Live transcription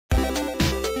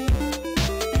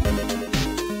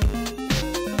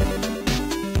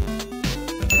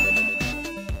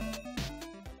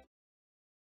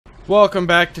Welcome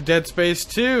back to Dead Space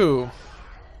 2.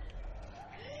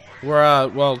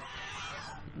 We're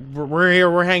here,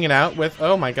 we're hanging out with,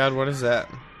 oh my god, what is that?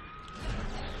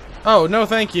 Oh, no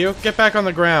thank you. Get back on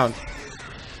the ground.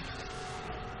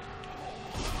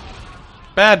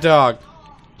 Bad dog.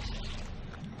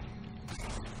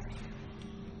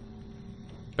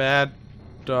 Bad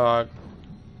dog.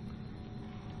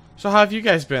 So how have you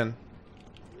guys been?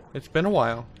 It's been a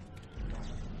while.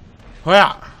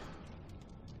 Yeah.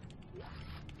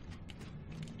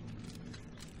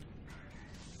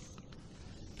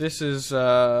 This is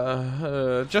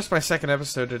just my second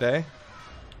episode today.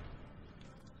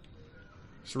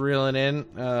 Just reeling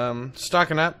in,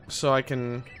 stocking up so I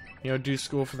can, do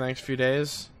school for the next few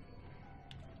days.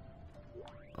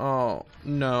 Oh,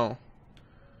 no.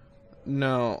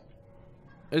 No.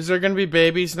 Is there gonna be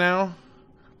babies now?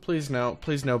 Please no.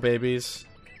 Please no babies.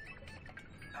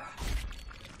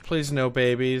 Please no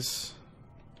babies.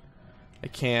 I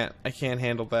can't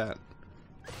handle that.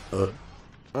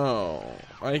 Oh,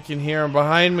 I can hear him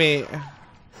behind me.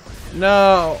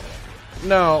 No.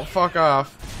 No, fuck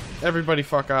off. Everybody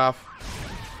fuck off.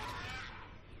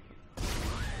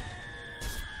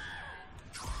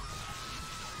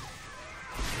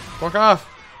 Fuck off.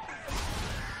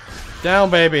 Down,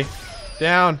 baby.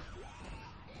 Down.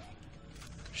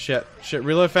 Shit. Shit,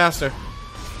 reload faster.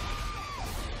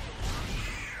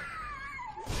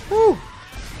 Woo.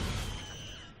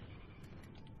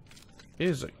 It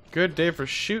is a good day for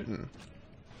shooting.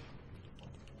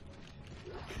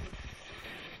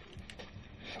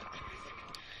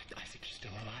 Isaac, you're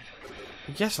still alive?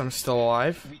 Yes, I'm still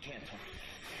alive. We can't.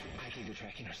 I think we're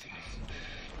tracking our signals.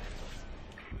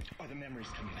 Are the memories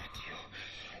coming back to you?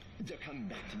 They're coming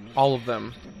back to me. All of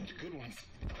them. The good ones.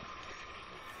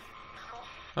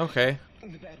 Okay.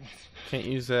 The bad ones. Can't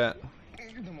use that.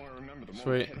 The more I remember, the more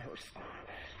Sweet. it hurts.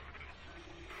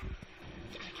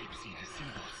 I keep seeing the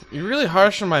symbols. You're really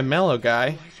harsh on my mellow guy.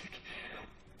 Isaac.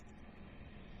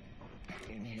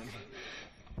 In him.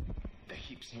 I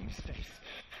keep seeing his face.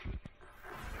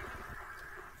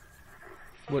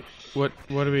 What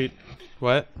do we...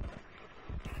 What?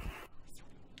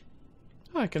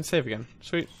 Oh, I can save again.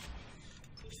 Sweet.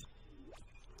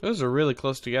 Those are really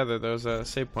close together, those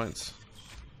save points.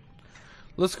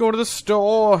 Let's go to the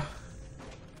store!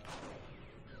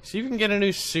 See if you can get a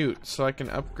new suit so I can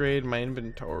upgrade my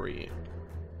inventory.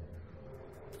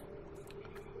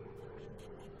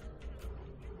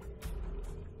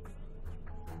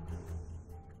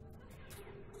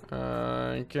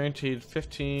 Guaranteed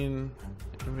 15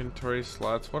 inventory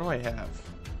slots. What do I have?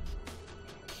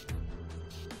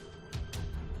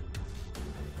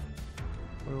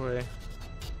 What do I...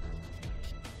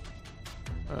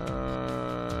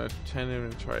 10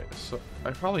 inventory. So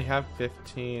I probably have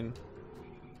 15.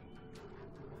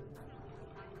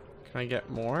 Can I get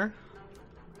more?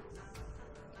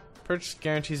 Purchase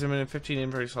guarantees a minimum 15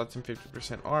 inventory slots and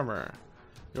 50% armor.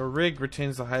 Your rig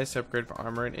retains the highest upgrade for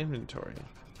armor and inventory.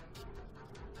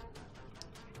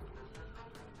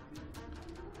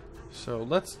 So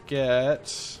let's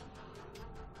get...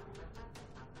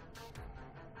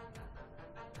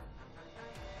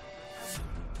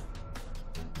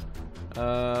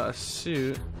 a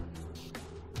suit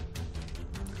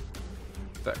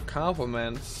that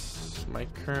complements my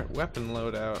current weapon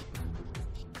loadout.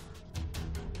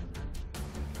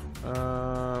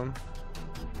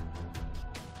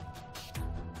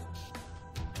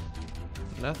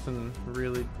 Nothing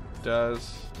really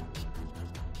does.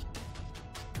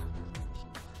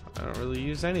 I don't really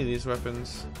use any of these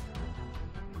weapons.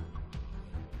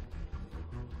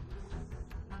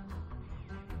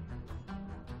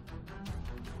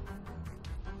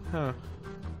 Huh.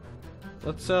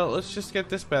 Let's just get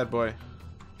this bad boy.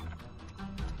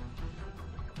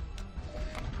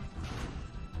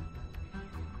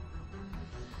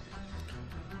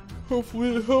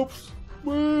 Hopefully it helps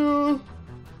my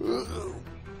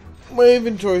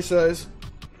inventory size,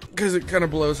 because it kind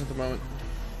of blows at the moment.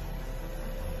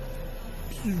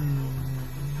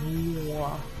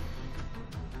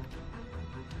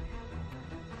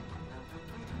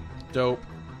 Dope.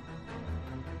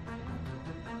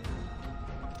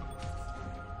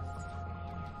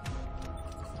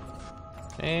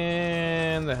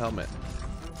 And the helmet.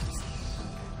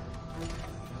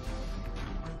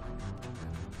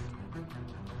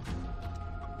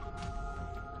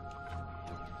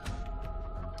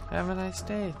 Have a nice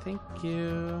day. Thank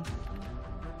you.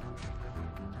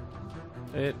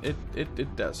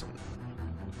 It doesn't.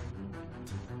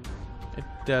 It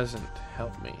doesn't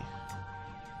help me.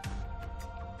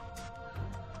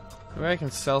 Maybe I can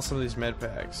sell some of these med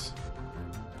packs.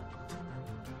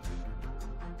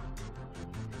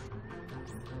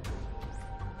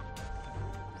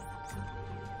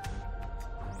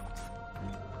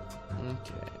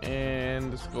 Okay,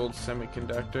 and this gold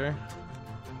semiconductor.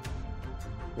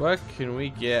 What can we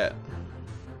get?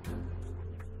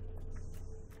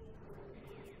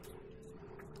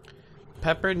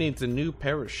 Pepper needs a new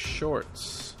pair of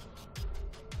shorts.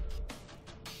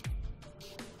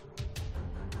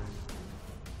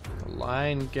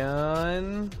 Line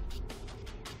gun.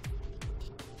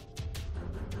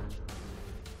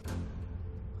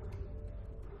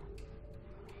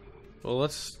 Well,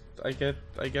 let's. I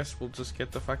guess we'll just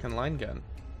get the fucking line gun.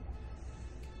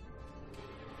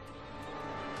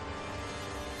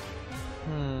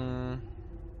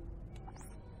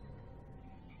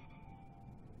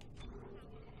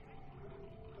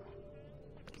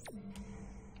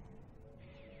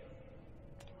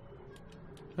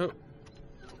 Oh.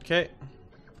 Okay.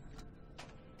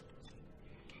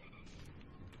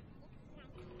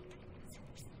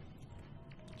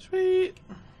 Sweet.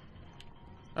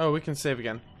 Oh, we can save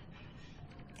again.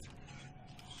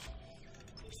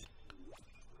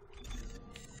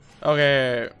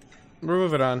 Okay, we'll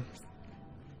move it on.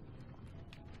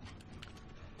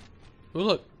 Ooh,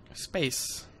 look,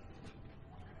 space.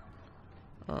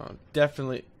 Oh,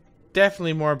 definitely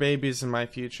more babies in my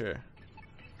future.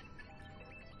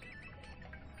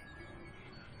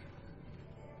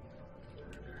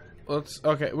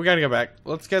 Okay, we gotta go back.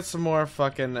 Let's get some more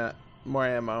fucking, more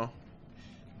ammo.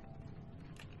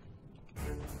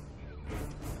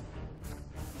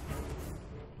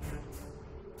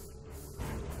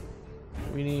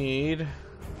 We need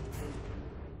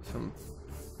some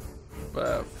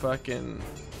fucking,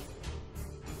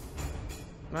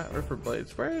 not ripper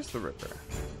blades. Where is the ripper?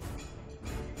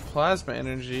 Plasma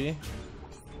energy.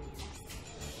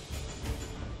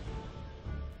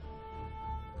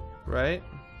 Right?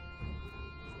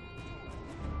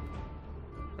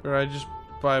 Or I just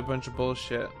buy a bunch of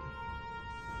bullshit.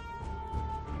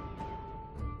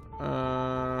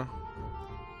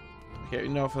 Okay,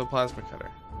 no, for the plasma cutter.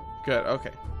 Good, okay.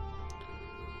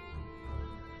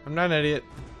 I'm not an idiot.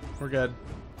 We're good.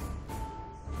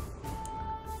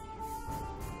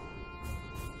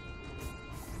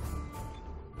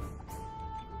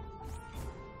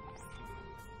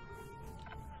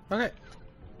 Okay.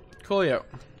 Coolio.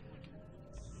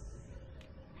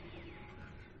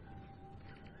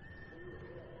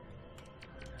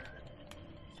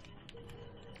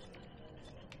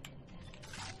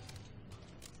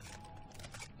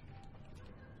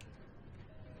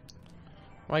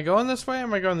 Am I going this way or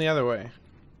am I going the other way?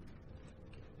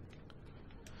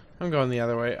 I'm going the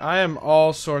other way. I am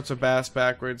all sorts of bass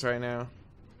backwards right now.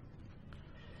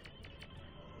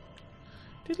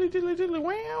 Diddly diddly diddly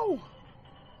wow!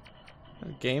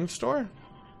 A game store?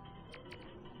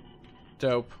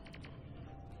 Dope.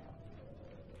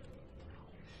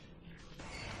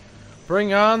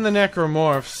 Bring on the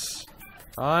necromorphs.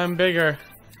 I'm bigger.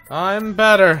 I'm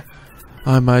better.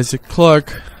 I'm Isaac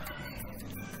Clarke.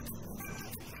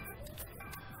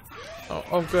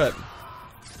 Oh, good.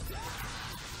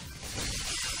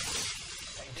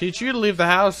 Teach you to leave the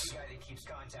house. Keeps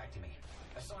contacting me.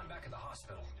 I saw him back at the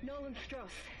hospital. Nolan Strauss.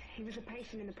 He was a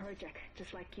patient in the project,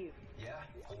 just like you. Yeah?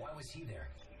 Well, why was he there?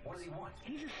 What does he want?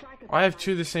 He's a psychopath. I have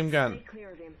two of the same gun. Stay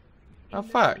clear of him. Oh, He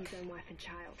fuck. murdered his own wife and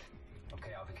child.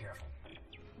 Okay, I'll be careful.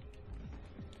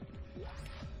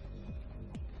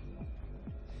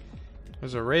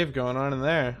 There's a rave going on in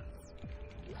there.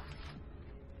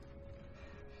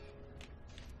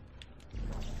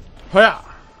 Hoya!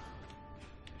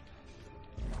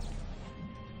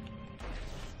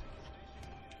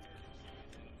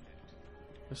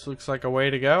 This looks like a way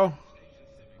to go.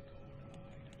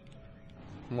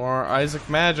 More Isaac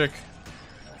magic.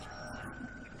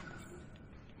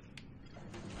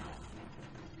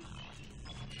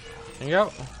 There you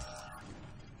go.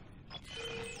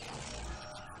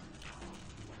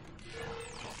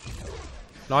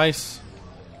 Nice.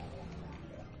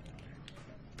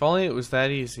 If only it was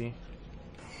that easy.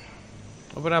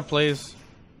 Open up, please.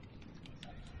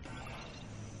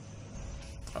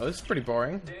 Oh, this is pretty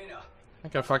boring. Dana. I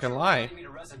can't fucking lie. Me to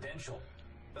residential.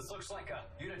 This looks like a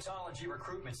unitology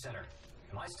recruitment center.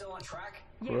 Am I still on track?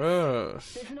 Yes.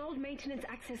 Gross. There's an old maintenance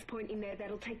access point in there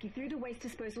that'll take you through the waste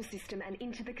disposal system and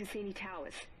into the Cassini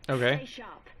Towers. Okay. Stay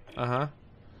sharp. Uh-huh.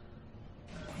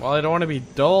 Well, I don't want to be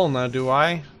dull now, do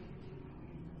I?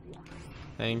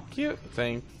 Thank you.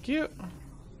 Thank you.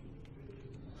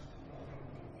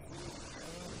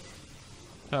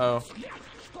 Uh-oh.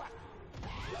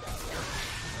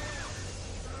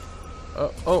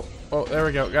 Oh, there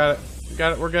we go. Got it.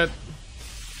 Got it. We're good.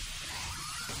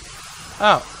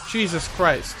 Oh, Jesus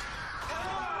Christ.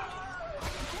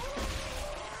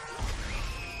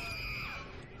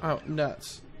 Oh,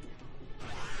 nuts.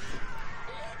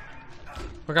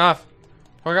 Fuck off.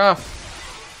 Fuck off.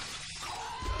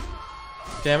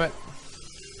 Damn it.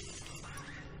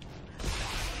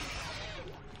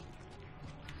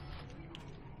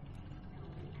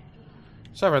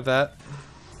 Sorry about that.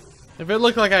 If it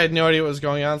looked like I had no idea what was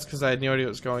going on, it's because I had no idea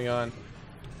what was going on.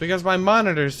 Because my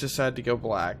monitors decided to go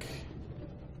black.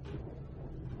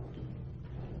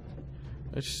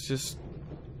 It's just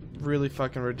really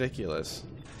fucking ridiculous.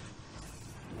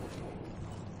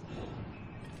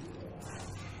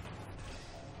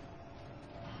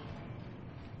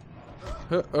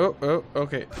 Oh,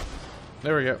 okay.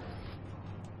 There we go.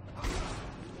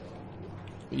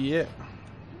 Yeah.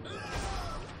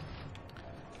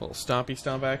 Little stompy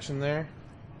stomp action there.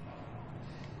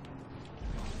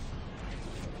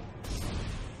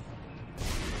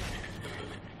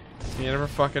 You never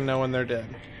fucking know when they're dead.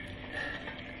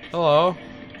 Hello.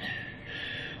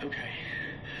 Okay.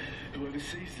 Whoever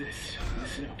sees this,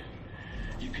 listen up.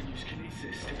 You can use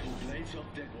kinesis to pull blades off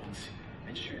dead ones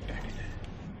and shoot it back in there.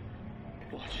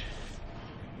 Watch.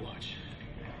 Watch.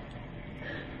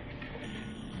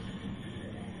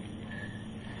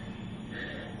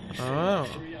 Oh.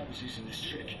 3 others using this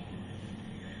trick.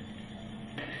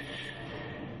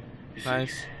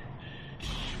 Nice. Shoot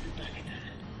it back in there.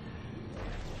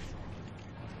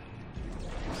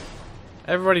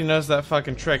 Everybody knows that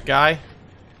fucking trick, guy.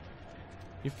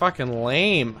 You fucking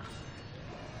lame.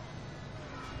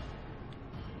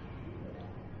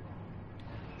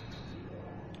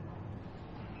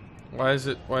 Why is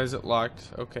it locked?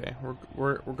 Okay,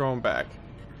 we're going back.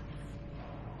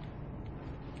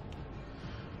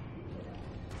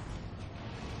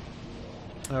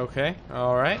 Okay,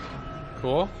 alright.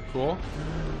 Cool.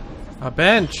 A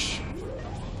bench!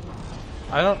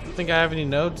 I don't think I have any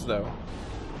nodes, though.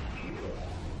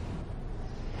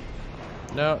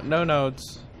 No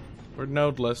nodes. We're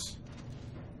nodeless.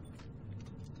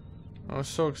 I was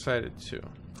so excited, too.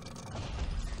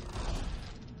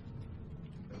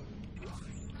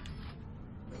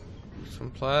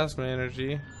 Some plasma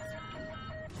energy.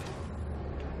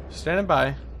 Standing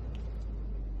by.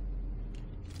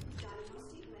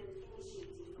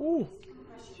 Ooh.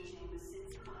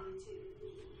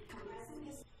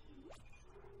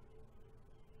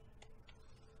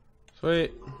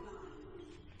 Sweet.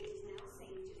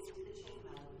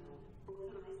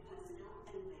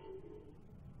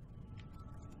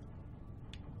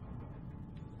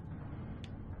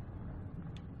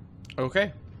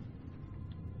 Okay.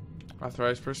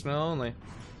 Authorized personnel only.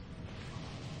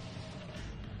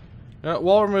 While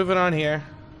we're moving on here,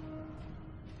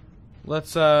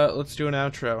 let's do an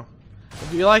outro.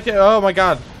 If you like it, oh my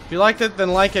god. If you liked it, then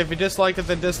like it. If you disliked it,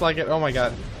 then dislike it. Oh my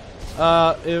god.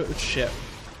 Shit.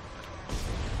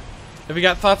 If you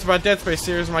got thoughts about Dead Space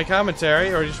series in my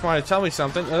commentary, or you just want to tell me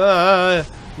something,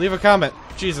 leave a comment.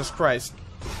 Jesus Christ.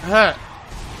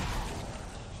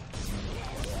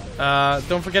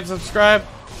 Don't forget to subscribe.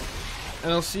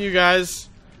 And I'll see you guys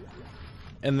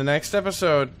in the next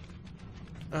episode.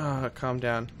 Calm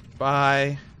down.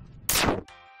 Bye.